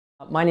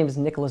My name is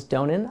Nicholas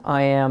Donin.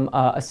 I am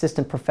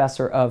Assistant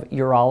Professor of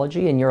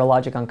Urology and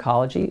Urologic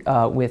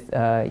Oncology with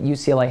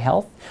UCLA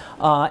Health.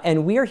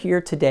 And we are here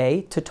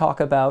today to talk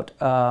about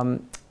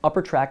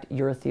upper tract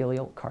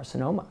urothelial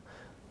carcinoma.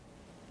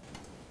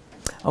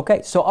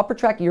 Okay, so upper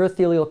tract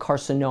urothelial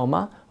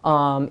carcinoma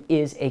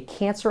is a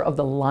cancer of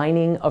the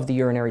lining of the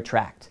urinary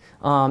tract.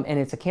 And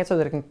it's a cancer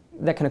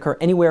that can occur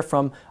anywhere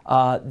from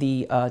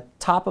the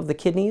top of the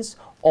kidneys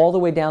all the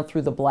way down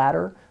through the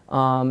bladder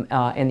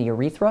and the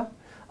urethra.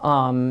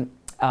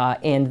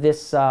 And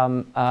this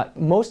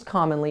most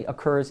commonly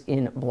occurs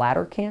in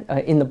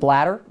the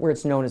bladder, where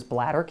it's known as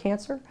bladder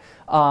cancer.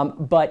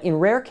 But in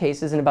rare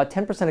cases, in about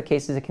 10% of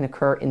cases, it can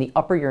occur in the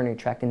upper urinary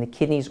tract, in the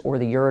kidneys or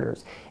the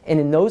ureters. And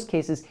in those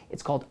cases,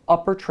 it's called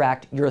upper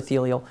tract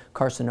urothelial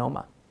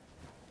carcinoma.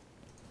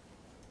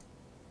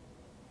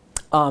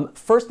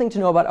 First thing to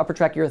know about upper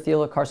tract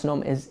urothelial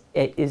carcinoma is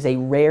it is a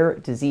rare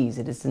disease.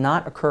 It does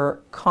not occur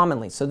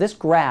commonly. So this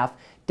graph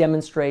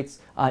demonstrates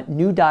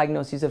new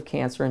diagnoses of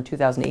cancer in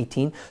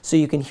 2018. So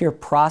you can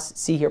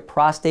see here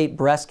prostate,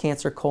 breast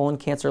cancer, colon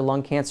cancer,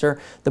 lung cancer.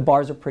 The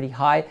bars are pretty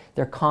high.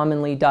 They're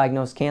commonly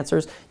diagnosed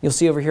cancers. You'll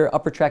see over here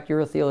upper tract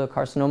urothelial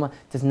carcinoma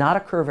does not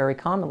occur very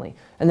commonly.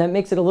 And that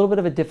makes it a little bit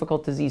of a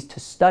difficult disease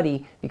to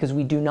study because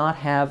we do not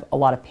have a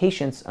lot of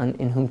patients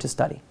in whom to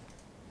study.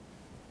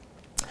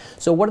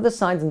 So what are the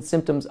signs and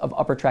symptoms of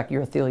upper tract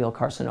urothelial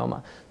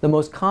carcinoma? The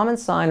most common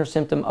sign or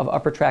symptom of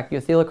upper tract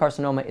urothelial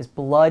carcinoma is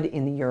blood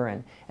in the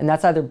urine. And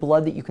that's either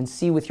blood that you can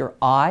see with your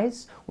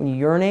eyes when you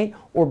urinate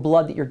or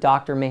blood that your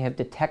doctor may have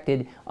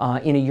detected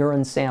in a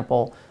urine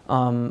sample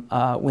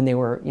when they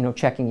were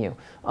checking you.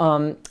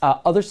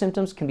 Other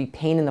symptoms can be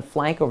pain in the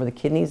flank over the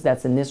kidneys.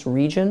 That's in this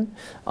region.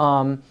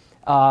 And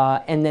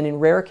then in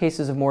rare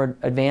cases of more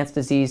advanced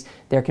disease,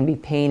 there can be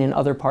pain in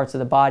other parts of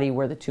the body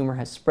where the tumor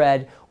has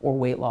spread or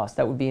weight loss.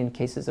 That would be in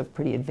cases of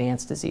pretty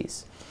advanced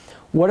disease.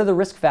 What are the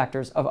risk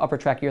factors of upper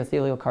tract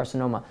urothelial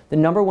carcinoma? The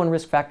number one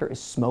risk factor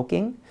is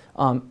smoking,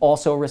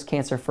 also a risk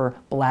cancer for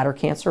bladder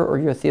cancer or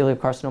urothelial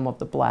carcinoma of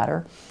the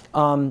bladder.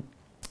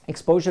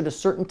 Exposure to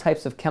certain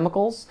types of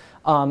chemicals,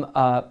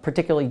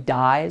 particularly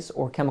dyes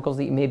or chemicals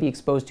that you may be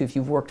exposed to if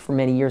you've worked for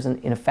many years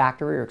in a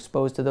factory or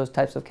exposed to those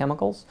types of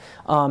chemicals.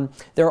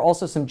 There are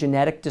also some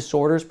genetic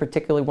disorders,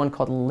 particularly one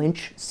called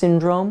Lynch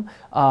syndrome,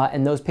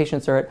 and those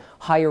patients are at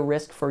higher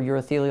risk for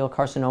urothelial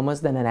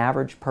carcinomas than an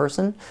average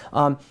person.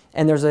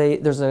 And there's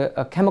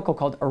a chemical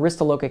called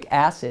aristolochic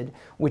acid,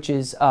 which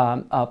is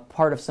a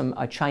part of some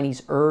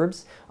Chinese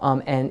herbs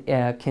and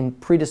can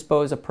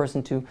predispose a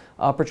person to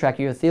upper tract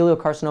urothelial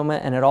carcinoma,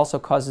 and it also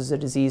causes a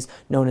disease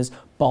known as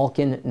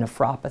Balkan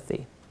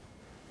nephropathy.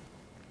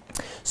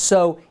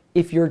 So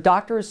if your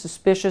doctor is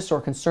suspicious or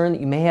concerned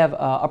that you may have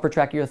upper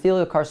tract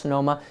urothelial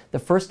carcinoma, the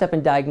first step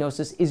in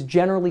diagnosis is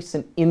generally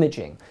some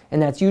imaging,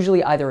 and that's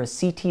usually either a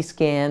CT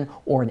scan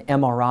or an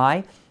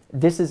MRI.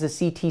 This is a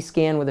CT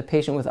scan with a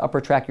patient with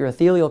upper tract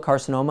urothelial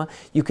carcinoma.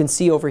 You can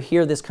see over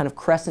here this kind of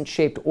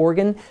crescent-shaped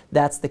organ.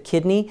 That's the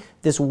kidney.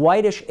 This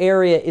whitish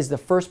area is the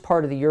first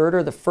part of the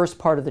ureter, the first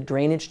part of the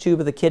drainage tube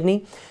of the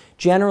kidney.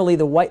 Generally,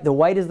 the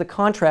white is the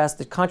contrast.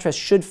 The contrast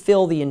should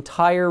fill the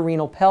entire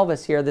renal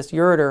pelvis here, this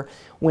ureter.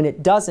 When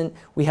it doesn't,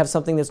 we have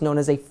something that's known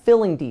as a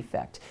filling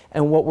defect.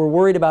 And what we're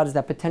worried about is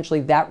that potentially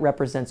that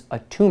represents a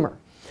tumor.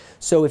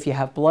 So if you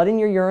have blood in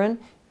your urine,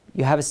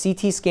 you have a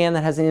CT scan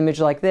that has an image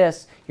like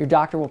this, your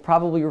doctor will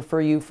probably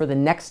refer you for the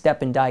next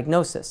step in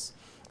diagnosis.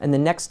 And the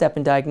next step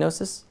in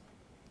diagnosis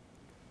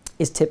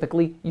is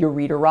typically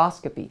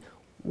ureteroscopy.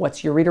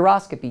 What's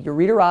ureteroscopy?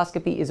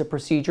 Ureteroscopy is a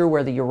procedure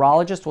where the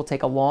urologist will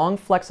take a long,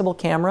 flexible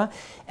camera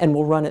and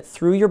will run it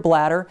through your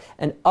bladder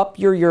and up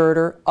your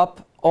ureter,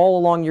 up all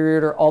along your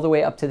ureter, all the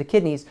way up to the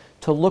kidneys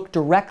to look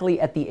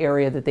directly at the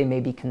area that they may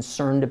be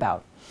concerned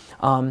about.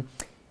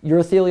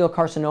 Urothelial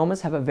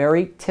carcinomas have a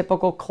very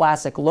typical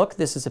classic look.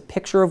 This is a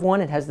picture of one.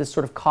 It has this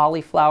sort of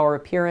cauliflower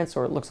appearance,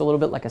 or it looks a little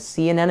bit like a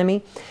sea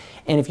anemone.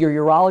 And if your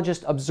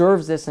urologist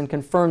observes this and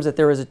confirms that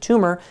there is a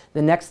tumor,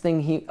 the next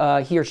thing he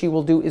or she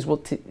will do is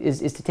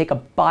to take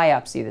a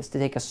biopsy, to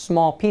take a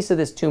small piece of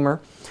this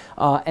tumor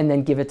and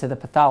then give it to the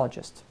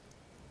pathologist.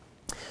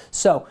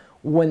 So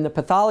when the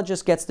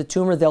pathologist gets the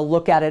tumor, they'll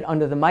look at it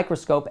under the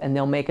microscope and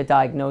they'll make a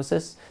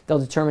diagnosis. They'll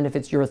determine if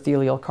it's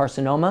urothelial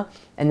carcinoma,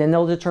 and then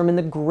they'll determine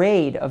the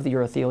grade of the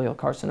urothelial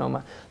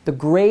carcinoma. The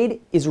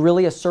grade is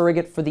really a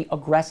surrogate for the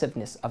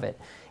aggressiveness of it.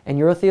 And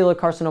urothelial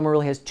carcinoma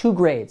really has two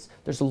grades.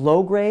 There's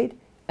low grade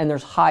and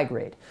there's high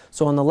grade.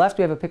 So on the left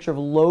we have a picture of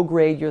low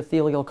grade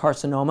urothelial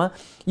carcinoma.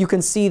 You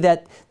can see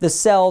that the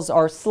cells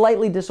are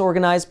slightly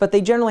disorganized, but they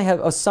generally have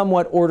a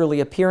somewhat orderly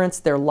appearance.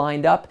 They're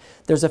lined up.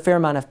 There's a fair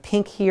amount of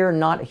pink here,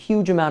 not a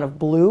huge amount of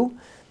blue.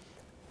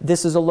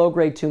 This is a low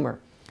grade tumor.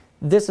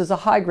 This is a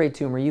high grade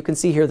tumor. You can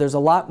see here there's a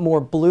lot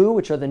more blue,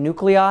 which are the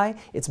nuclei.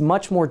 It's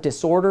much more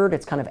disordered.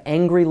 It's kind of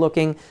angry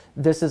looking.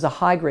 This is a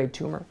high grade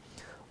tumor.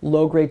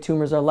 Low grade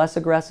tumors are less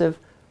aggressive.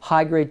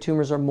 High grade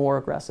tumors are more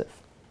aggressive.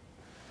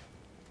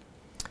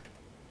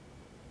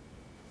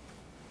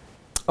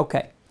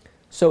 Okay,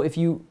 so if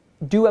you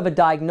do have a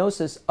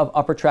diagnosis of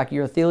upper tract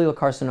urothelial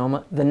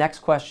carcinoma, the next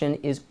question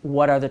is,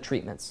 what are the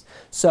treatments?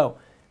 So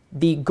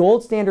the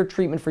gold standard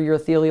treatment for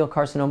urothelial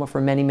carcinoma for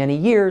many, many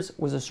years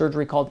was a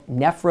surgery called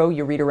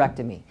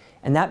nephroureterectomy.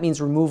 And that means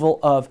removal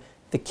of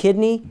the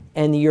kidney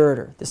and the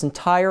ureter, this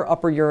entire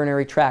upper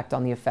urinary tract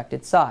on the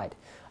affected side.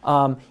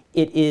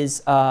 It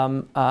is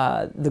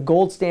the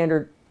gold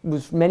standard,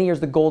 was for many years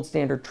the gold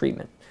standard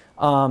treatment.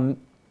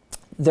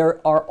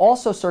 There are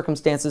also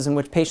circumstances in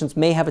which patients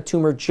may have a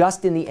tumor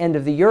just in the end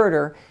of the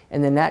ureter,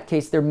 and in that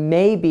case there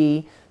may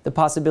be the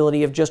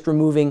possibility of just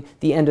removing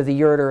the end of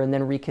the ureter and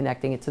then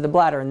reconnecting it to the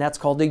bladder, and that's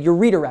called a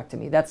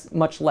ureterectomy. That's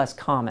much less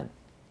common.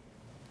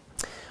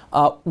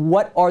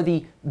 What are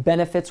the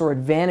benefits or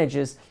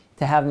advantages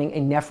to having a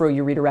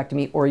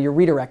nephroureterectomy or a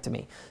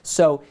ureterectomy?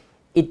 So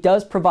it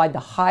does provide the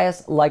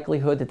highest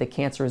likelihood that the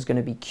cancer is going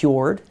to be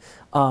cured.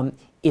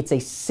 It's a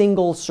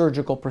single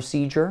surgical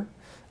procedure.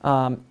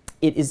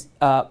 It is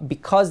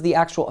because the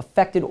actual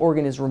affected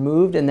organ is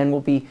removed and then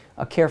will be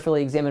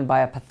carefully examined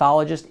by a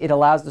pathologist, it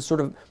allows the sort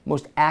of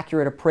most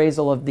accurate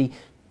appraisal of the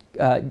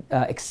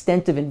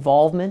extent of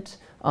involvement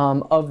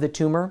of the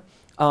tumor.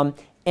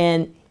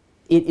 And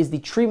it is the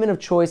treatment of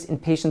choice in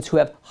patients who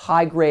have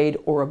high-grade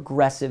or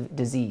aggressive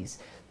disease.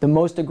 The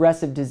most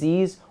aggressive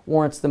disease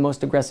warrants the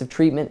most aggressive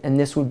treatment, and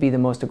this would be the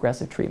most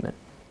aggressive treatment.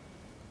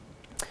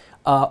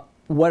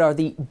 What are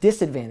the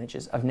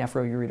disadvantages of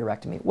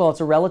nephroureterectomy? Well, it's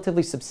a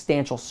relatively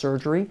substantial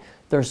surgery.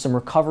 There's some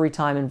recovery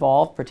time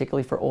involved,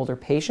 particularly for older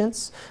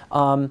patients.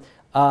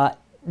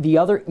 The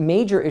other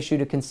major issue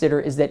to consider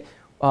is that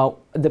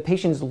the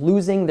patient is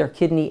losing their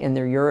kidney and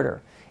their ureter.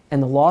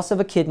 And the loss of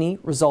a kidney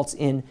results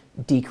in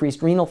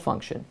decreased renal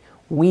function.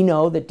 We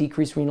know that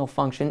decreased renal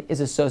function is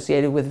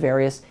associated with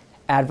various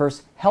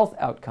adverse health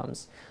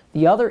outcomes.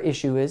 The other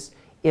issue is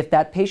if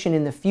that patient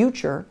in the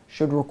future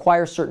should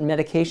require certain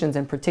medications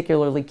and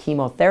particularly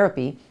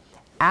chemotherapy,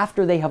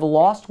 after they have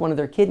lost one of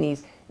their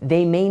kidneys,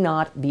 they may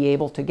not be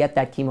able to get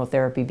that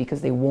chemotherapy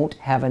because they won't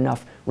have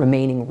enough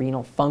remaining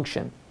renal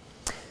function.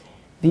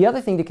 The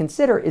other thing to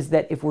consider is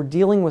that if we're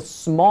dealing with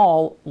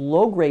small,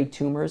 low-grade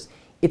tumors,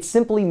 it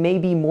simply may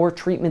be more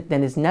treatment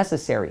than is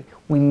necessary.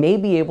 We may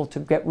be able to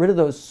get rid of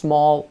those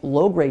small,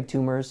 low-grade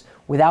tumors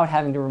without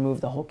having to remove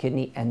the whole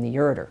kidney and the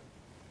ureter.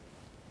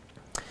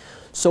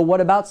 So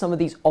what about some of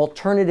these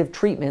alternative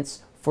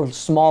treatments for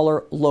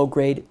smaller,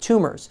 low-grade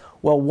tumors?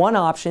 Well, one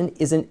option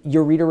is an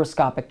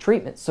ureteroscopic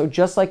treatment. So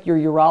just like your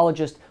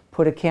urologist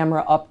put a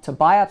camera up to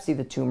biopsy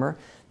the tumor,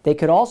 they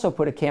could also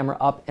put a camera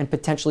up and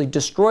potentially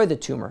destroy the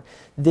tumor.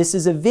 This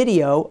is a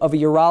video of a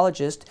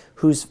urologist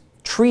who's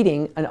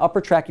treating an upper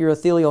tract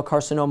urothelial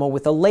carcinoma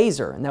with a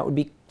laser, and that would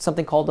be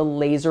something called a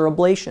laser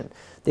ablation.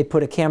 They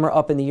put a camera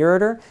up in the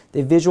ureter,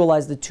 they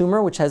visualize the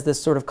tumor, which has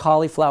this sort of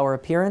cauliflower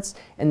appearance,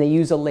 and they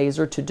use a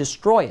laser to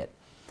destroy it.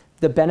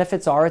 The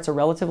benefits are it's a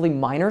relatively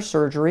minor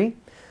surgery,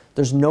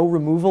 there's no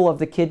removal of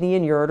the kidney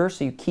and ureter,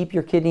 so you keep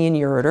your kidney and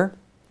ureter,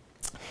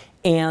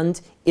 and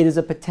it is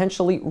a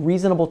potentially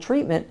reasonable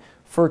treatment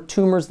for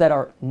tumors that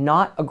are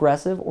not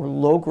aggressive or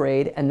low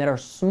grade and that are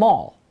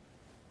small.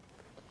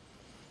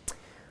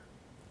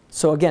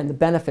 So again, the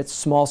benefits: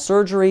 small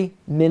surgery,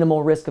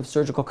 minimal risk of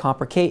surgical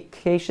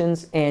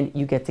complications, and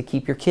you get to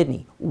keep your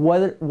kidney.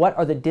 What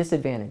are the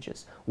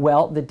disadvantages?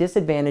 Well, the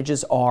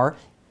disadvantages are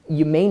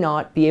you may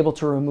not be able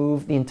to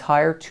remove the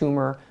entire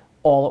tumor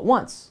all at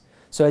once.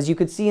 So as you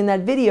could see in that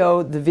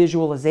video, the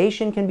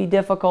visualization can be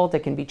difficult, it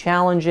can be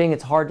challenging,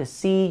 it's hard to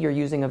see, you're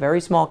using a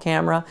very small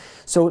camera.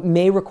 So it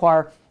may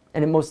require,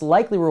 and it most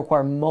likely will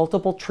require,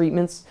 multiple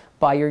treatments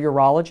by your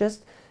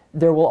urologist.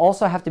 There will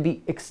also have to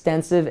be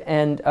extensive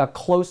and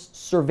close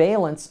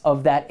surveillance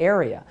of that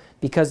area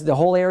because the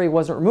whole area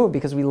wasn't removed.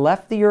 Because we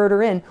left the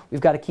ureter in, we've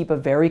got to keep a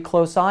very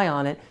close eye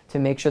on it to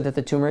make sure that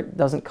the tumor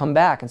doesn't come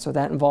back. And so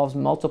that involves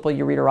multiple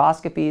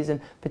ureteroscopies and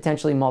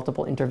potentially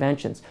multiple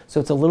interventions. So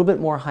it's a little bit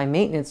more high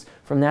maintenance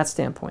from that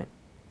standpoint.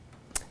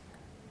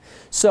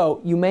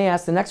 So you may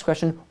ask the next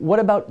question, what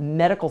about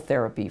medical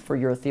therapy for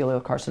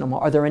urothelial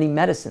carcinoma? Are there any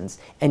medicines?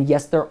 And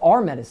yes, there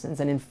are medicines.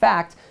 And in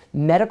fact,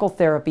 medical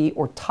therapy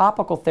or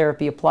topical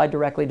therapy applied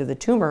directly to the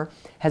tumor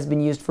has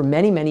been used for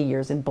many, many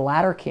years in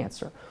bladder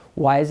cancer.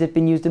 Why has it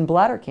been used in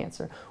bladder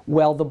cancer?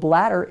 Well, the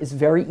bladder is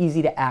very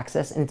easy to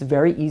access and it's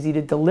very easy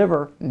to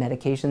deliver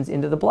medications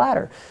into the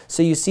bladder.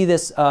 So you see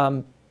this,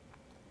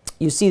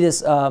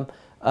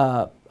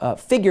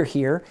 figure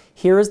here.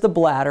 Here is the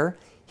bladder.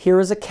 Here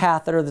is a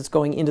catheter that's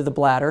going into the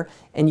bladder,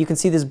 and you can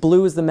see this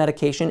blue is the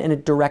medication, and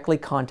it directly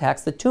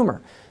contacts the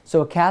tumor.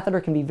 So a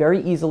catheter can be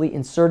very easily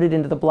inserted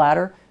into the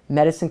bladder,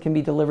 medicine can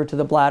be delivered to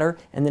the bladder,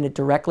 and then it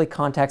directly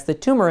contacts the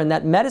tumor, and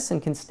that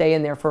medicine can stay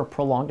in there for a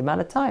prolonged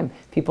amount of time.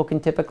 People can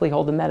typically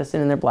hold the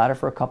medicine in their bladder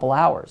for a couple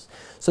hours.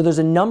 So there's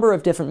a number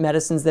of different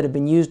medicines that have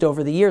been used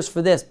over the years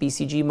for this: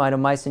 BCG,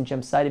 mitomycin,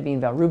 gemcitabine,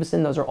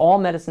 valrubicin. Those are all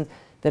medicines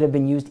that have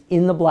been used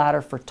in the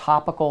bladder for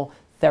topical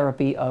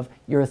therapy of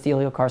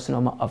urothelial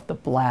carcinoma of the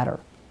bladder.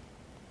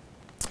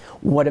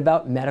 What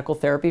about medical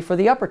therapy for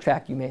the upper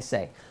tract, you may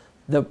say?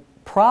 The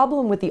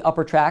Problem with the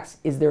upper tracts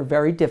is they're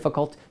very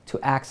difficult to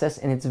access,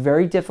 and it's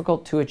very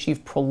difficult to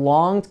achieve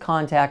prolonged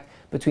contact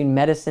between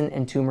medicine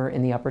and tumor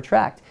in the upper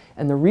tract.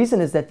 And the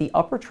reason is that the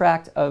upper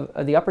tract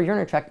of the upper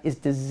urinary tract is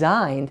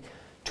designed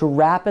to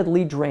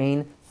rapidly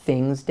drain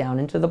things down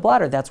into the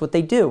bladder. That's what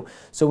they do.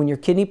 So when your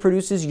kidney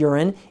produces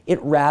urine, it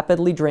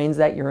rapidly drains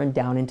that urine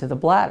down into the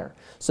bladder.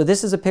 So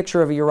this is a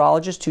picture of a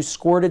urologist who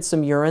squirted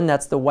some urine,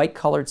 that's the white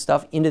colored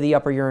stuff, into the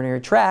upper urinary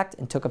tract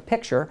and took a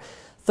picture.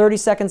 30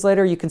 seconds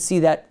later, you can see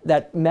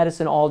that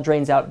medicine all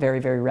drains out very,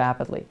 very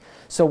rapidly.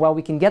 So while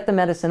we can get the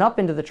medicine up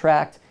into the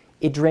tract,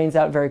 it drains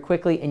out very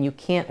quickly, and you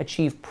can't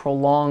achieve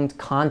prolonged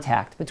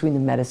contact between the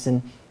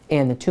medicine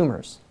and the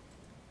tumors.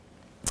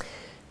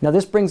 Now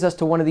this brings us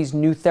to one of these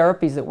new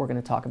therapies that we're going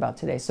to talk about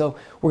today. So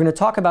we're going to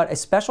talk about a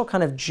special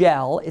kind of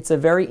gel. It's a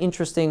very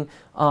interesting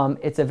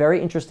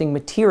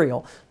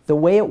material. The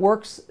way it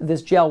works,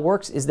 this gel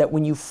works, is that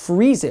when you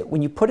freeze it,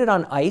 when you put it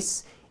on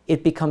ice,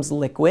 it becomes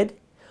liquid.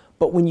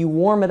 But when you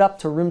warm it up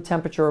to room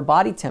temperature or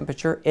body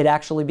temperature, it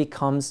actually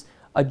becomes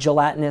a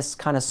gelatinous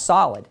kind of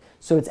solid.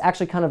 So it's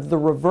actually kind of the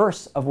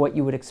reverse of what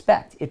you would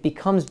expect. It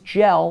becomes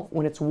gel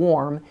when it's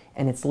warm,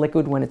 and it's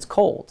liquid when it's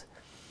cold.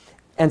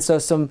 And so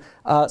some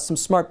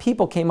smart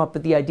people came up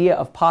with the idea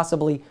of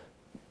possibly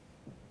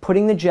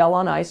putting the gel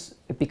on ice,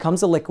 it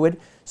becomes a liquid,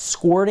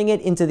 squirting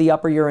it into the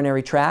upper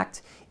urinary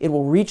tract. It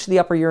will reach the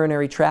upper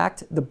urinary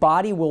tract, the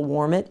body will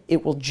warm it,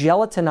 it will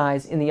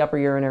gelatinize in the upper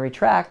urinary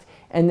tract,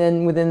 and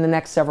then within the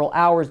next several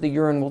hours the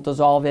urine will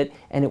dissolve it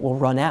and it will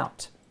run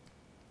out.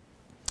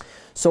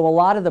 So a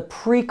lot of the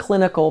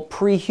preclinical,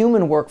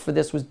 pre-human work for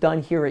this was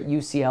done here at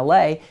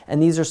UCLA,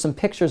 and these are some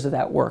pictures of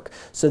that work.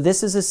 So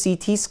this is a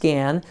CT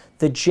scan.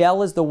 The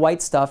gel is the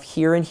white stuff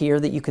here and here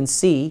that you can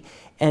see,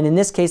 and in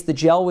this case the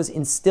gel was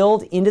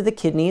instilled into the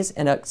kidneys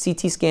and a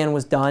CT scan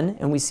was done,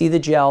 and we see the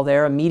gel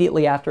there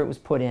immediately after it was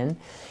put in.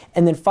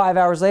 And then 5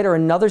 hours later,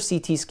 another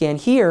CT scan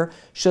here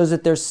shows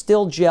that there's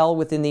still gel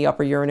within the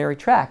upper urinary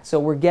tract. So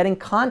we're getting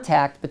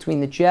contact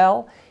between the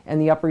gel and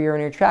the upper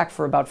urinary tract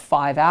for about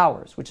 5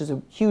 hours, which is a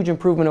huge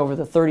improvement over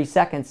the 30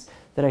 seconds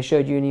that I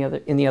showed you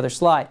in the other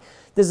slide.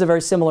 This is a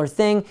very similar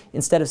thing.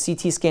 Instead of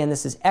CT scan,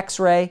 this is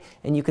X-ray,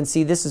 and you can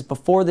see this is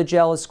before the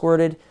gel is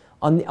squirted.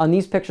 On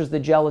these pictures, the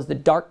gel is the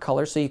dark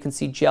color, so you can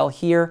see gel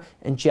here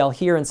and gel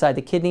here inside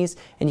the kidneys,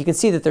 and you can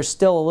see that there's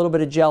still a little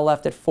bit of gel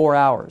left at 4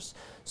 hours.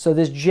 So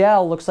this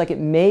gel looks like it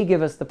may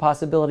give us the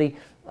possibility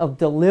of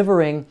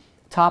delivering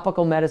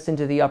topical medicine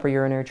to the upper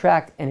urinary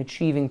tract and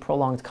achieving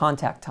prolonged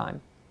contact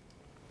time.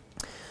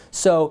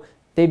 So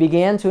they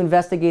began to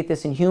investigate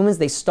this in humans.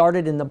 They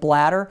started in the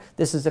bladder.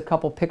 This is a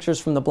couple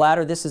pictures from the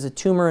bladder. This is a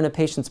tumor in a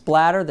patient's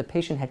bladder. The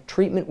patient had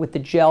treatment with the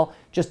gel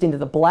just into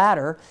the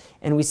bladder,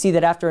 and we see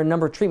that after a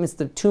number of treatments,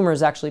 the tumor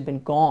has actually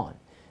been gone.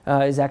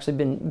 Has actually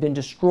been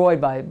destroyed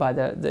by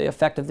the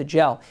effect of the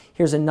gel.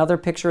 Here's another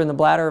picture in the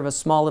bladder of a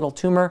small little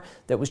tumor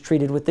that was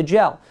treated with the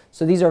gel.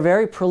 So these are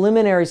very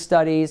preliminary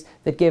studies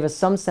that gave us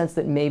some sense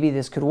that maybe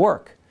this could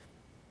work.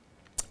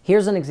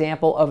 Here's an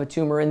example of a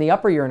tumor in the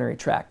upper urinary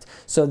tract.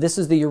 So this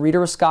is the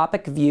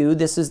ureteroscopic view.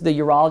 This is the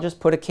urologist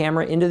put a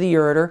camera into the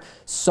ureter,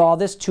 saw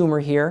this tumor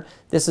here.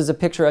 This is a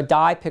picture, a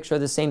dye picture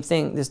of the same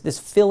thing. This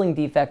filling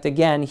defect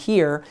again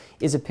here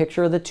is a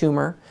picture of the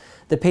tumor.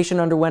 The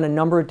patient underwent a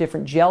number of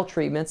different gel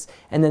treatments,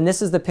 and then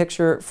this is the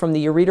picture from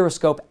the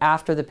ureteroscope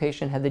after the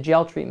patient had the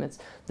gel treatments.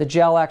 The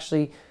gel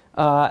actually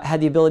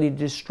had the ability to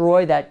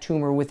destroy that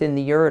tumor within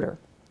the ureter.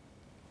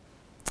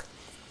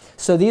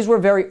 So these were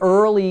very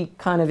early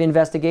kind of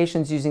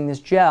investigations using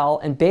this gel,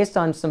 and based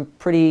on some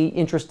pretty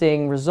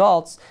interesting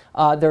results,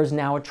 there's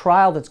now a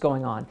trial that's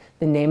going on.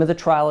 The name of the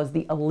trial is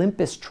the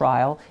Olympus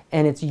trial,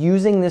 and it's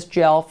using this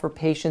gel for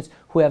patients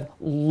who have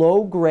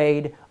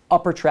low-grade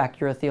upper tract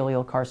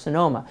urothelial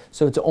carcinoma.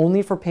 So it's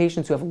only for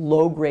patients who have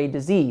low-grade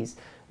disease.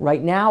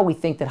 Right now, we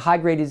think that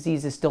high-grade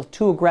disease is still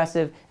too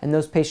aggressive, and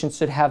those patients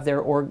should have their,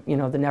 the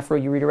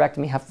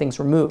nephroureterectomy, have things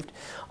removed.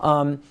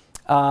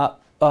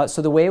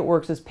 So the way it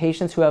works is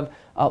patients who have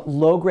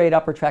low-grade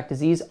upper tract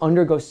disease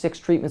undergo 6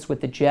 treatments with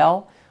the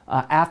gel.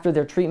 After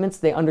their treatments,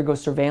 they undergo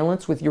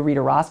surveillance with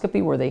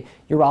ureteroscopy, where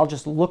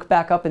urologists look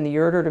back up in the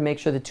ureter to make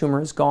sure the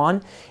tumor is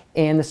gone.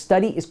 And the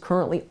study is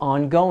currently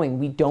ongoing.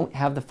 We don't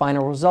have the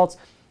final results,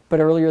 but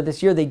earlier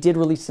this year they did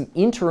release some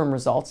interim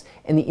results,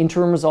 and the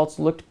interim results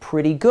looked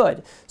pretty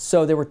good.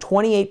 So there were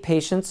 28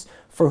 patients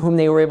for whom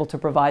they were able to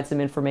provide some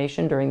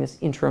information during this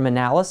interim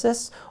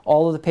analysis.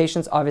 All of the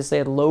patients obviously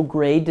had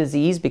low-grade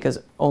disease because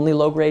only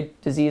low-grade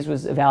disease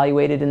was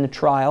evaluated in the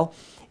trial.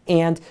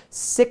 And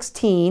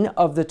 16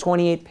 of the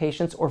 28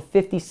 patients, or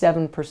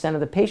 57% of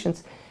the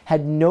patients,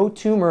 had no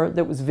tumor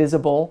that was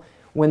visible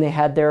when they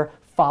had their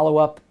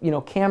follow-up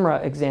camera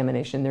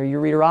examination, their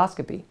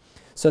ureteroscopy.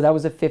 So that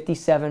was a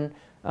 57%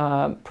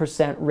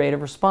 rate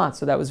of response.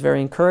 So that was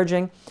very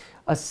encouraging.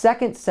 A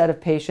second set of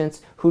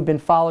patients who'd been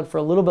followed for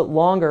a little bit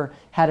longer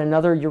had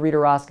another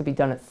ureteroscopy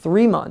done at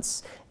 3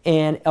 months.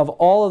 And of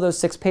all of those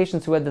 6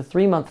 patients who had the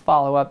 3-month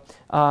follow-up,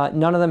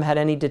 none of them had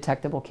any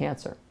detectable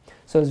cancer.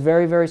 So it's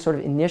very, very sort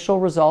of initial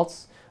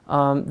results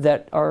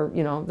that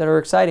are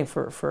exciting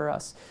for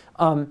us.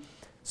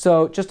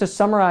 So just to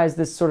summarize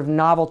this sort of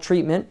novel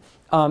treatment,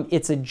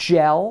 it's a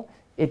gel.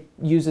 It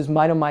uses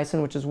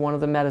mitomycin, which is one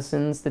of the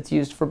medicines that's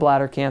used for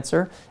bladder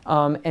cancer,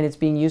 and it's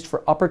being used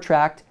for upper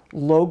tract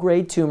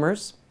low-grade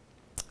tumors.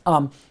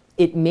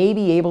 It may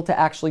be able to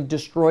actually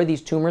destroy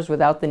these tumors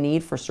without the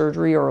need for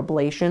surgery or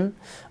ablation.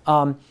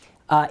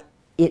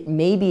 It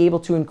may be able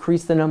to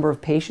increase the number of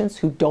patients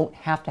who don't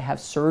have to have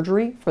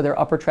surgery for their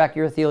upper tract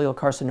urothelial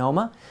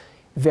carcinoma.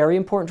 Very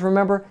important to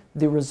remember,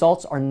 the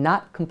results are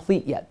not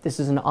complete yet. This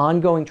is an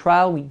ongoing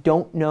trial. We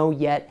don't know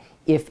yet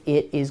if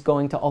it is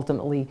going to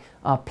ultimately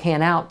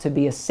pan out to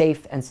be a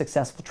safe and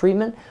successful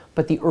treatment,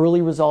 but the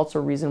early results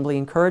are reasonably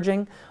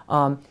encouraging.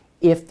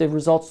 If the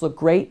results look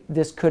great,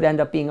 this could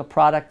end up being a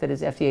product that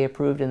is FDA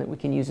approved and that we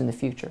can use in the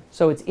future.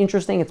 So it's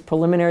interesting, it's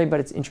preliminary, but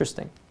it's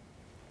interesting.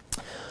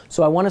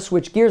 So I want to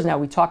switch gears now.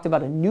 We talked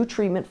about a new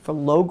treatment for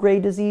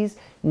low-grade disease.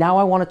 Now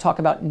I want to talk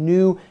about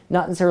new,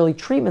 not necessarily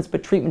treatments,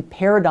 but treatment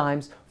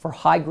paradigms for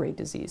high-grade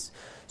disease.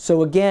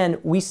 So again,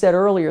 we said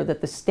earlier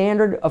that the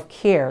standard of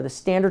care, the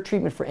standard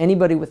treatment for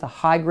anybody with a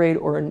high-grade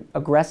or an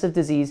aggressive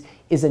disease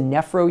is a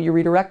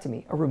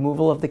nephroureterectomy, a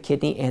removal of the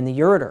kidney and the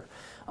ureter.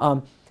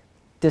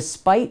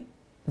 Despite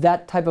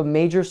that type of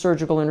major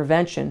surgical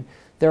intervention,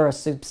 there are a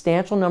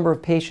substantial number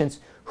of patients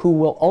who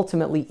will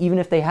ultimately, even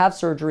if they have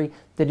surgery,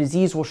 the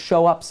disease will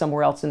show up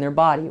somewhere else in their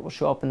body. It will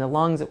show up in the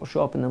lungs, it will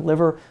show up in the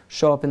liver,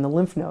 show up in the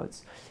lymph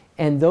nodes.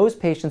 And those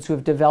patients who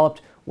have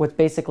developed what's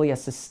basically a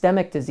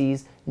systemic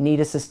disease need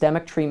a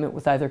systemic treatment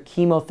with either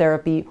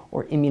chemotherapy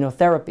or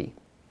immunotherapy.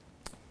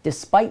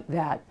 Despite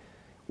that,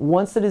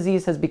 once the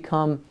disease has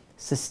become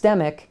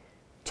systemic,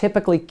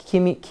 typically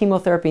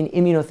chemotherapy and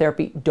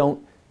immunotherapy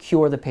don't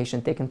cure the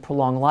patient. They can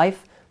prolong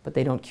life, but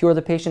they don't cure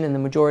the patient, and the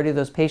majority of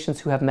those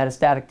patients who have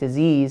metastatic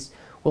disease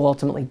will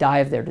ultimately die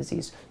of their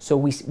disease. So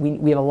we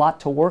have a lot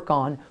to work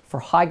on for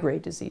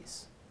high-grade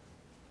disease.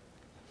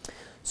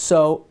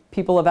 So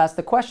people have asked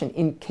the question,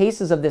 in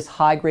cases of this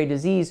high-grade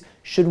disease,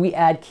 should we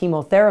add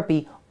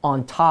chemotherapy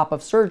on top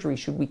of surgery?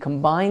 Should we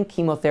combine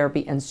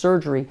chemotherapy and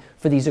surgery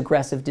for these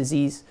aggressive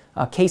disease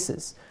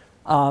cases?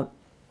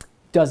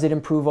 Does it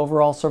improve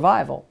overall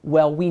survival?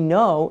 Well, we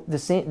know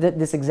that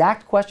this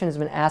exact question has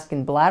been asked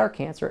in bladder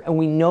cancer, and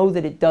we know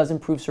that it does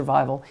improve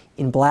survival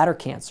in bladder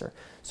cancer.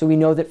 So we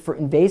know that for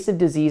invasive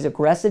disease,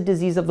 aggressive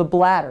disease of the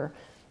bladder,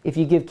 if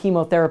you give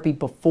chemotherapy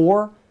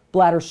before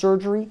bladder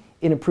surgery,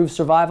 it improves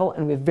survival,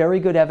 and we have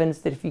very good evidence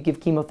that if you give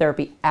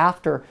chemotherapy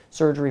after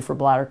surgery for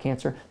bladder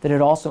cancer, that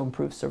it also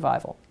improves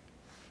survival.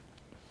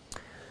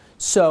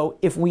 So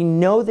if we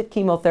know that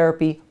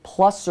chemotherapy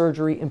plus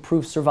surgery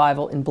improves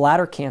survival in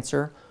bladder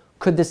cancer,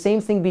 could the same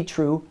thing be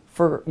true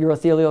for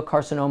urothelial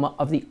carcinoma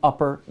of the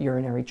upper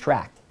urinary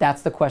tract?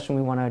 That's the question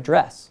we want to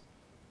address.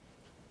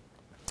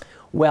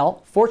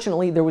 Well,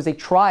 fortunately, there was a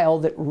trial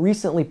that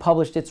recently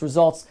published its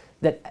results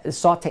that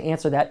sought to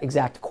answer that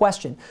exact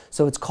question.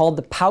 So it's called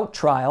the POUT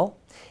trial,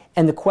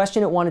 and the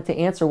question it wanted to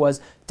answer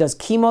was, does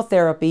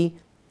chemotherapy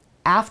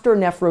after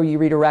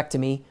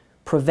nephroureterectomy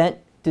prevent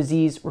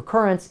disease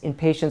recurrence in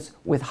patients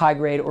with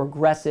high-grade or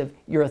aggressive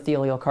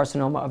urothelial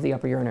carcinoma of the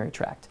upper urinary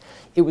tract?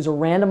 It was a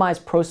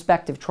randomized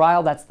prospective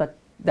trial. That's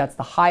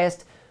the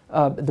highest,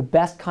 the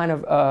best kind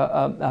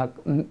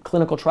of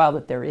clinical trial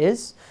that there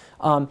is.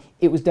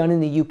 It was done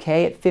in the UK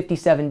at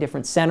 57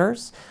 different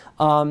centers,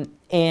 and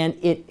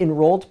it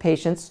enrolled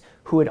patients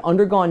who had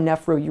undergone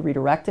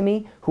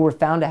nephroureterectomy, who were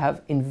found to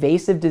have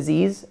invasive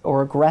disease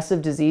or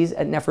aggressive disease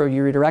at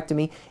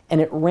nephroureterectomy, and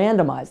it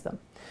randomized them.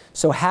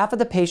 So half of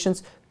the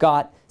patients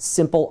got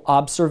simple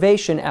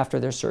observation after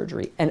their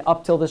surgery, and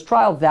up till this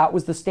trial, that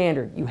was the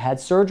standard. You had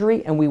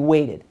surgery and we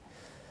waited.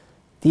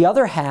 The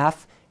other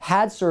half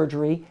had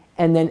surgery,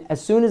 and then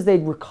as soon as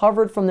they'd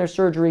recovered from their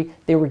surgery,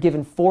 they were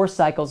given 4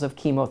 cycles of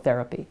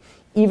chemotherapy.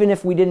 Even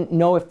if we didn't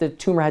know if the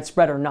tumor had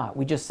spread or not,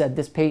 we just said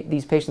these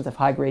patients have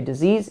high-grade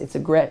disease, it's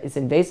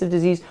invasive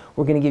disease,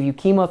 we're going to give you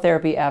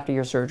chemotherapy after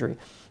your surgery.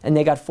 And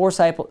they got 4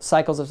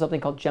 cycles of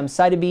something called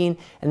gemcitabine,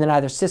 and then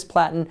either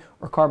cisplatin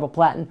or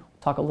carboplatin.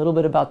 We'll talk a little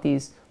bit about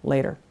these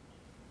later.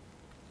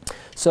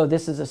 So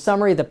this is a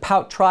summary of the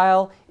POUT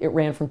trial. It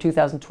ran from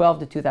 2012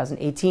 to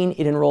 2018.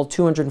 It enrolled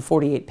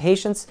 248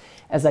 patients.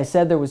 As I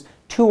said, there was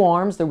 2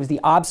 arms. There was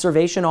the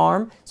observation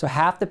arm, so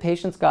half the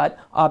patients got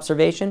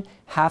observation,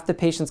 half the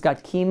patients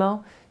got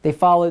chemo. They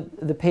followed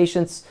the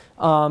patients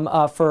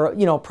for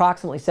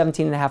approximately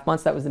 17.5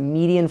 months. That was the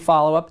median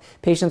follow-up.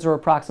 Patients were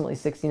approximately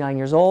 69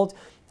 years old.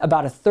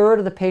 About 1/3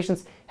 of the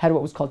patients had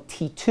what was called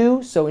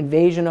T2, so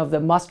invasion of the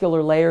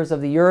muscular layers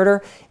of the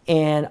ureter,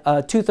 and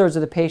 2/3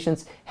 of the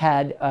patients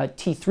had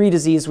T3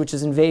 disease, which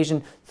is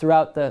invasion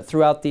throughout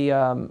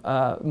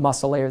the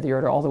muscle layer of the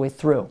ureter all the way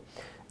through.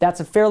 That's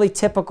a fairly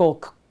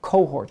typical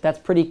cohort. That's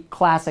pretty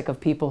classic of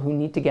people who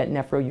need to get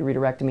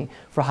nephroureterectomy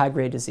for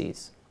high-grade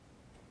disease.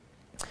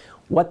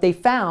 What they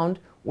found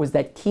was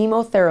that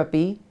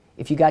chemotherapy,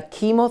 if you got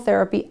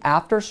chemotherapy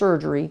after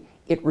surgery,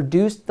 it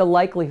reduced the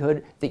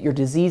likelihood that your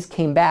disease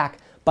came back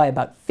by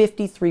about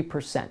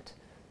 53%.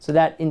 So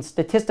that in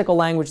statistical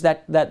language,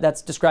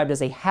 that's described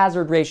as a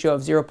hazard ratio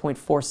of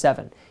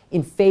 0.47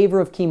 in favor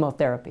of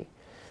chemotherapy.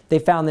 They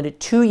found that at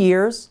 2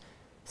 years,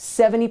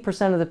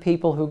 70% of the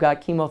people who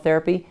got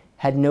chemotherapy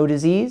had no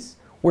disease,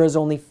 whereas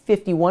only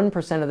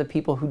 51% of the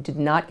people who did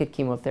not get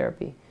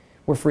chemotherapy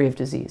were free of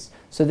disease.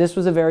 So this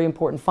was a very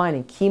important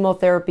finding.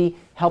 Chemotherapy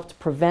helped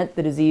prevent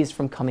the disease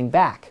from coming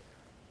back.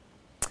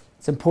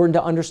 It's important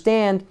to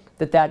understand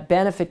that that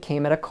benefit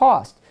came at a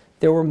cost.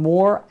 There were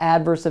more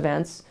adverse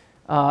events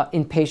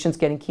in patients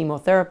getting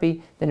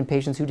chemotherapy than in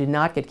patients who did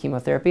not get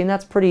chemotherapy, and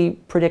that's pretty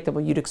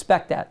predictable. You'd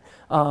expect that.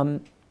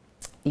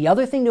 The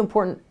other thing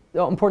important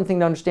thing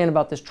to understand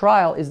about this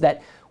trial is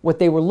that what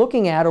they were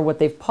looking at, or what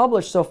they've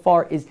published so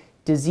far, is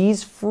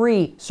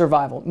disease-free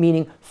survival,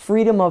 meaning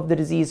freedom of the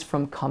disease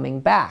from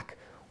coming back.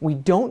 We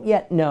don't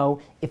yet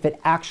know if it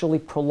actually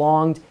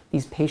prolonged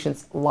these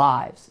patients'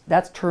 lives.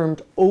 That's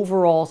termed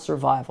overall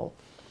survival.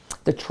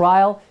 The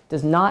trial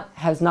has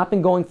not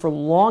been going for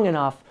long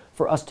enough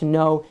for us to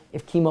know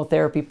if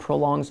chemotherapy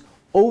prolongs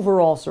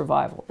overall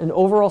survival. And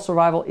overall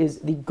survival is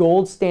the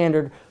gold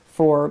standard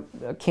for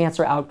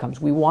cancer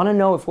outcomes. We want to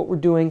know if what we're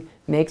doing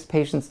makes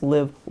patients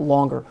live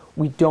longer.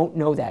 We don't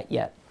know that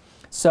yet.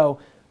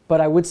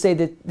 But I would say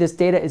that this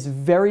data is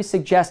very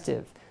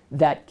suggestive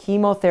that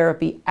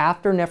chemotherapy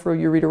after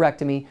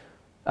nephroureterectomy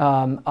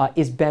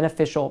is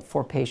beneficial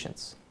for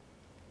patients.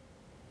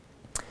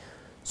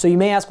 So you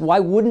may ask, why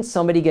wouldn't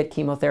somebody get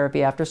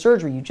chemotherapy after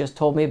surgery? You just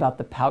told me about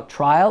the POUT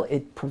trial.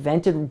 It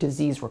prevented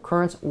disease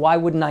recurrence. Why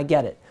wouldn't I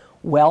get it?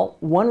 Well,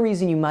 one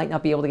reason you might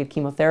not be able to get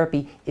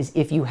chemotherapy is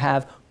if you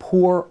have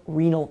poor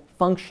renal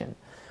function.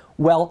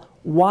 Well,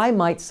 why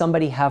might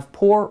somebody have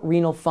poor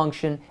renal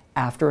function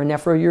after a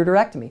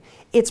nephroureterectomy?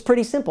 It's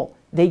pretty simple.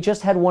 They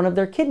just had one of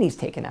their kidneys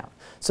taken out.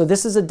 So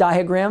this is a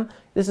diagram.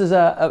 This is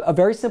a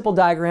very simple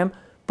diagram.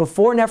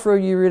 Before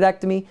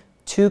nephroureterectomy,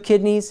 2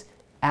 kidneys.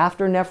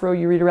 After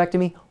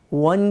nephroureterectomy,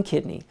 1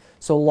 kidney.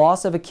 So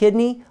loss of a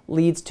kidney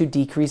leads to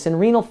decrease in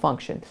renal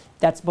function.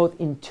 That's both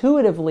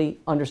intuitively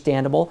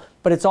understandable,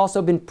 but it's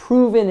also been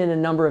proven in a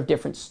number of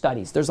different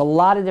studies. There's a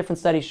lot of different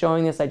studies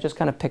showing this. I just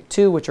kind of picked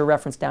 2, which are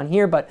referenced down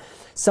here, but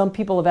some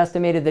people have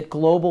estimated that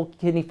global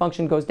kidney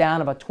function goes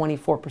down about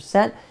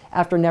 24%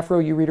 after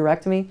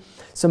nephroureterectomy.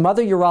 Some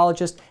other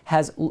urologists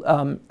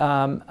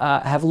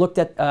have looked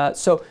at,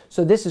 so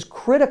this is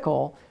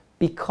critical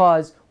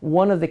because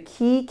one of the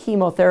key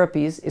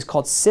chemotherapies is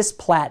called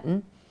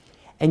cisplatin,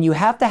 and you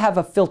have to have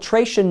a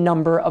filtration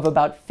number of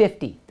about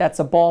 50. That's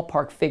a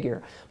ballpark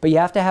figure. But you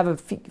have to have a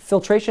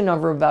filtration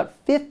number of about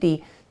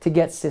 50 to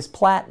get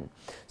cisplatin.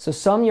 So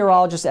some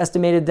urologists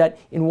estimated that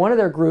in one of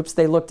their groups,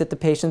 they looked at the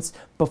patients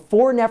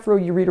before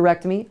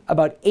nephroureterectomy.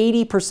 About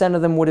 80%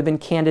 of them would have been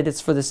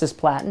candidates for the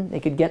cisplatin. They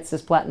could get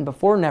cisplatin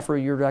before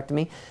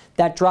nephroureterectomy.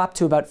 That dropped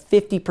to about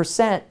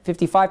 50%,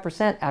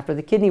 55% after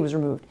the kidney was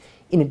removed.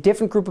 In a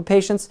different group of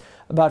patients,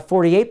 about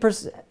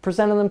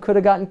 48% of them could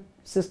have gotten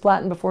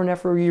cisplatin before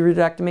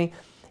nephroureterectomy,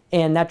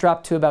 and that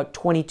dropped to about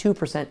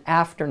 22%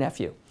 after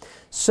nephew.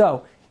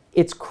 So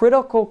it's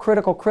critical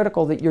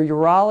that your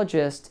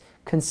urologist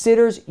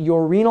considers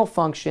your renal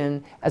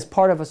function as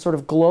part of a sort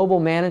of global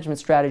management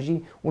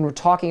strategy when we're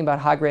talking about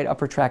high-grade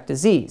upper tract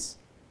disease.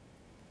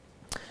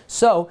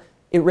 So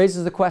it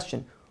raises the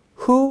question,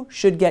 who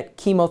should get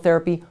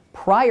chemotherapy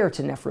prior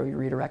to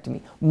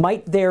nephroureterectomy?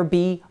 Might there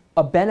be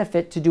a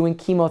benefit to doing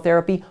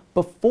chemotherapy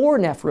before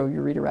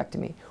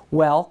nephroureterectomy?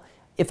 Well,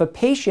 if a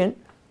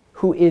patient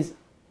who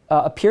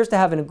appears to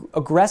have an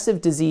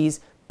aggressive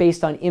disease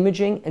based on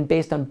imaging and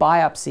based on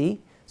biopsy,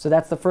 so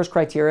that's the first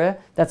criteria,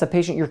 that's a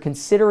patient you're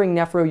considering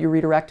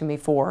nephroureterectomy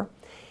for,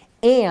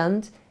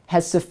 and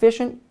has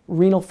sufficient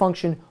renal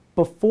function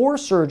before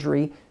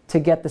surgery to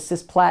get the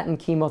cisplatin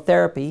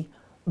chemotherapy,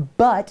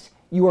 but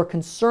you are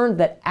concerned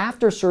that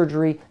after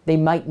surgery they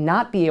might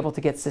not be able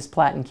to get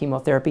cisplatin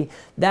chemotherapy,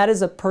 that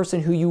is a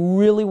person who you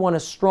really want to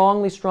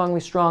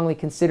strongly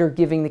consider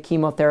giving the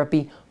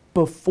chemotherapy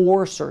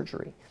before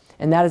surgery.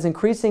 And that is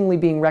increasingly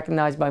being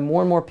recognized by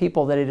more and more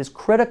people, that it is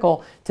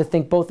critical to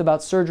think both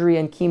about surgery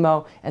and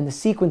chemo and the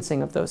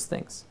sequencing of those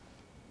things.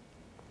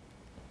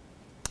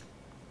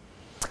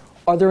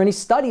 Are there any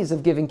studies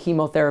of giving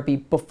chemotherapy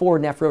before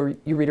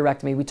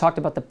nephroureterectomy? We talked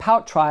about the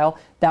POUT trial.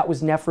 That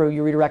was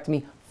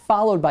nephroureterectomy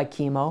followed by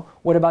chemo.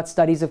 What about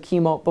studies of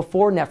chemo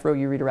before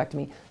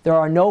nephroureterectomy? There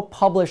are no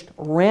published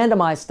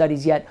randomized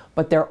studies yet,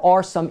 but there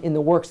are some in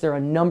the works. There are a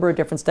number of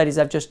different studies.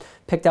 I've just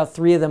picked out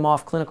 3 of them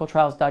off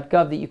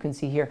clinicaltrials.gov that you can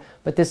see here,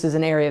 but this is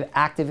an area of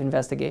active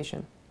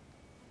investigation.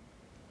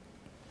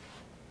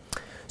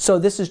 So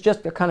this is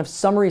just a kind of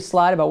summary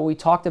slide about what we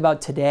talked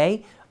about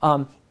today.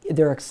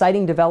 There are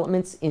exciting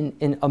developments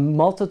in a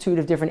multitude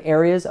of different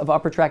areas of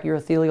upper tract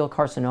urothelial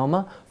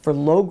carcinoma. For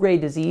low-grade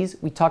disease,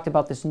 we talked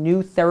about this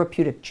new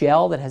therapeutic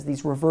gel that has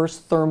these reverse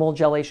thermal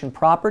gelation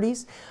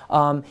properties.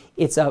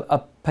 It's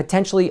a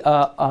potentially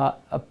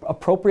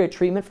appropriate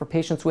treatment for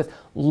patients with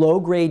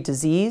low-grade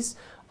disease.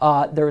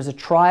 There is a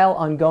trial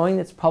ongoing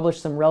that's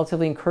published some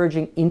relatively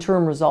encouraging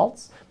interim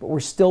results, but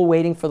we're still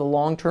waiting for the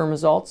long-term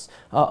results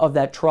of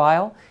that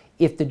trial.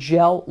 If the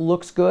gel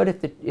looks good,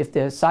 if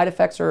the side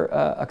effects are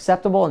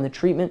acceptable and the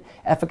treatment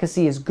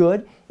efficacy is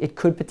good, it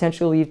could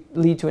potentially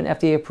lead to an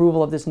FDA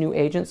approval of this new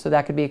agent, so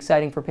that could be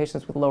exciting for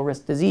patients with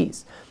low-risk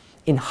disease.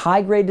 In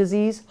high-grade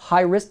disease,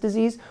 high-risk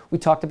disease, we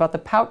talked about the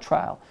POUT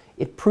trial.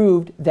 It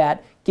proved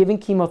that giving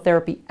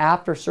chemotherapy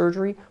after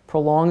surgery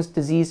prolongs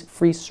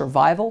disease-free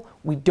survival.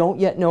 We don't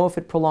yet know if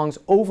it prolongs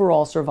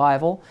overall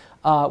survival.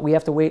 We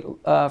have to wait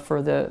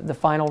for the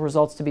final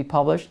results to be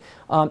published.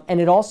 And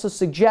it also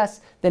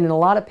suggests that in a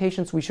lot of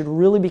patients we should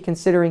really be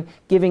considering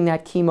giving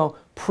that chemo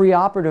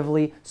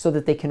preoperatively so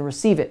that they can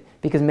receive it,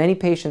 because many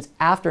patients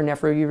after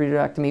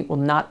nephroureterectomy will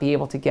not be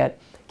able to get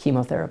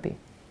chemotherapy.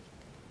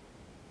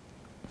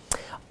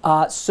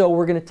 So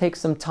we're going to take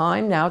some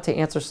time now to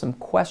answer some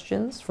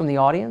questions from the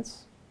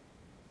audience.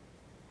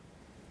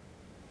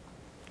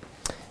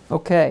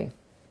 Okay.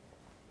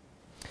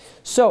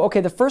 So, okay,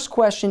 the first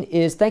question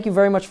is, thank you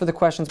very much for the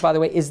questions, by the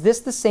way, is this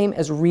the same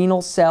as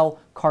renal cell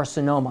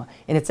carcinoma?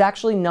 And it's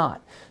actually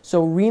not.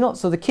 So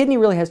the kidney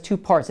really has two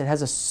parts. It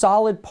has a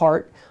solid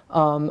part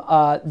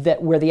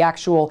where the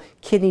actual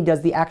kidney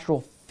does the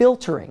actual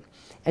filtering.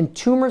 And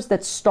tumors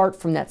that start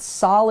from that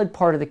solid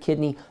part of the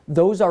kidney,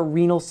 those are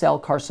renal cell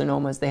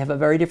carcinomas. They have a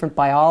very different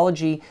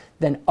biology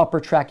than upper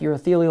tract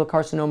urothelial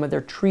carcinoma.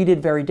 They're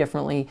treated very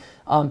differently.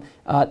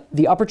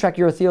 The upper tract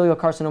urothelial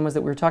carcinomas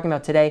that we were talking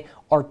about today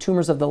are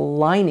tumors of the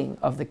lining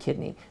of the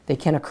kidney. They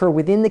can occur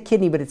within the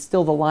kidney, but it's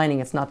still the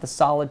lining. It's not the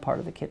solid part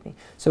of the kidney.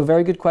 So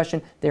very good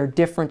question. They're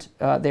different.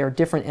 They are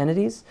different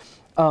entities.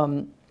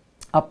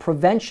 A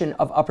prevention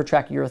of upper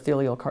tract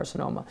urothelial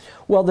carcinoma.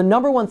 Well, the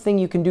number one thing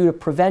you can do to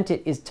prevent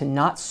it is to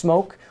not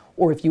smoke,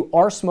 or if you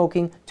are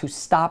smoking, to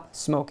stop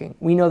smoking.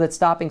 We know that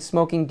stopping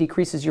smoking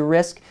decreases your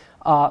risk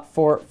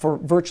for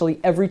virtually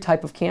every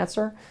type of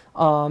cancer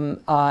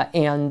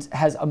and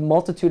has a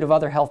multitude of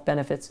other health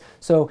benefits.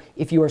 So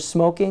if you are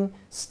smoking,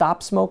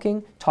 stop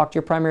smoking. Talk to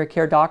your primary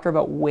care doctor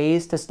about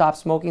ways to stop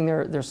smoking.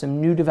 There's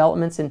some new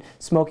developments in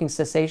smoking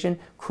cessation,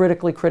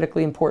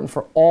 critically important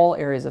for all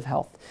areas of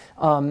health.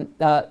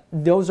 That's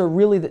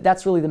really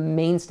the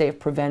mainstay of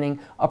preventing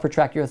upper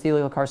tract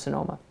urothelial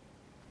carcinoma.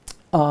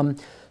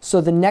 So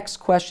the next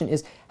question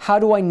is, how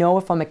do I know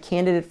if I'm a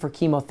candidate for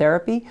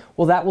chemotherapy?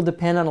 Well, that will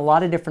depend on a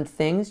lot of different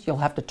things. You'll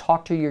have to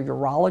talk to your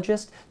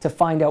urologist to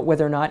find out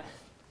whether or not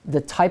the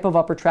type of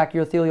upper tract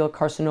urothelial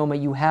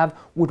carcinoma you have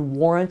would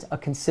warrant a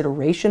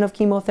consideration of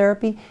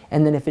chemotherapy,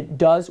 and then if it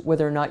does,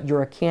 whether or not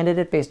you're a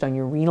candidate based on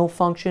your renal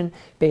function,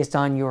 based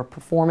on your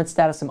performance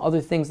status, some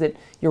other things that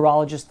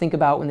urologists think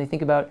about when they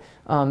think about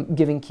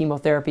giving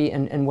chemotherapy,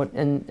 and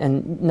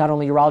not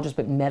only urologists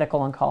but medical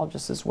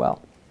oncologists as well.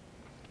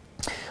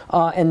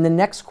 And the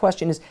next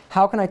question is,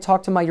 how can I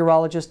talk to my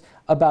urologist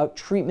about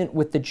treatment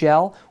with the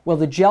gel? Well,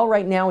 the gel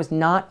right now is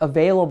not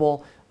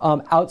available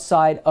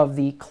outside of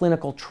the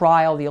clinical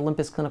trial, the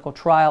Olympus clinical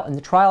trial, and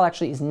the trial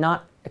actually is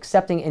not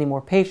accepting any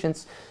more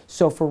patients.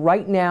 So for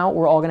right now,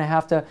 we're all going to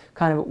have to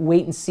kind of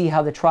wait and see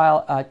how the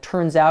trial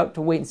turns out,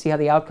 to wait and see how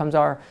the outcomes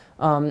are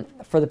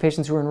for the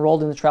patients who are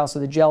enrolled in the trial. So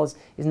the gel is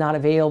not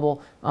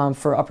available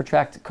for upper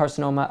tract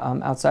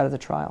carcinoma outside of the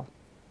trial.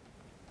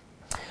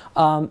 I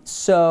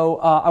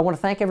want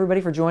to thank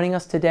everybody for joining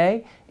us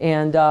today,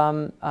 and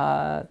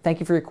thank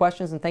you for your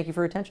questions and thank you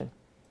for your attention.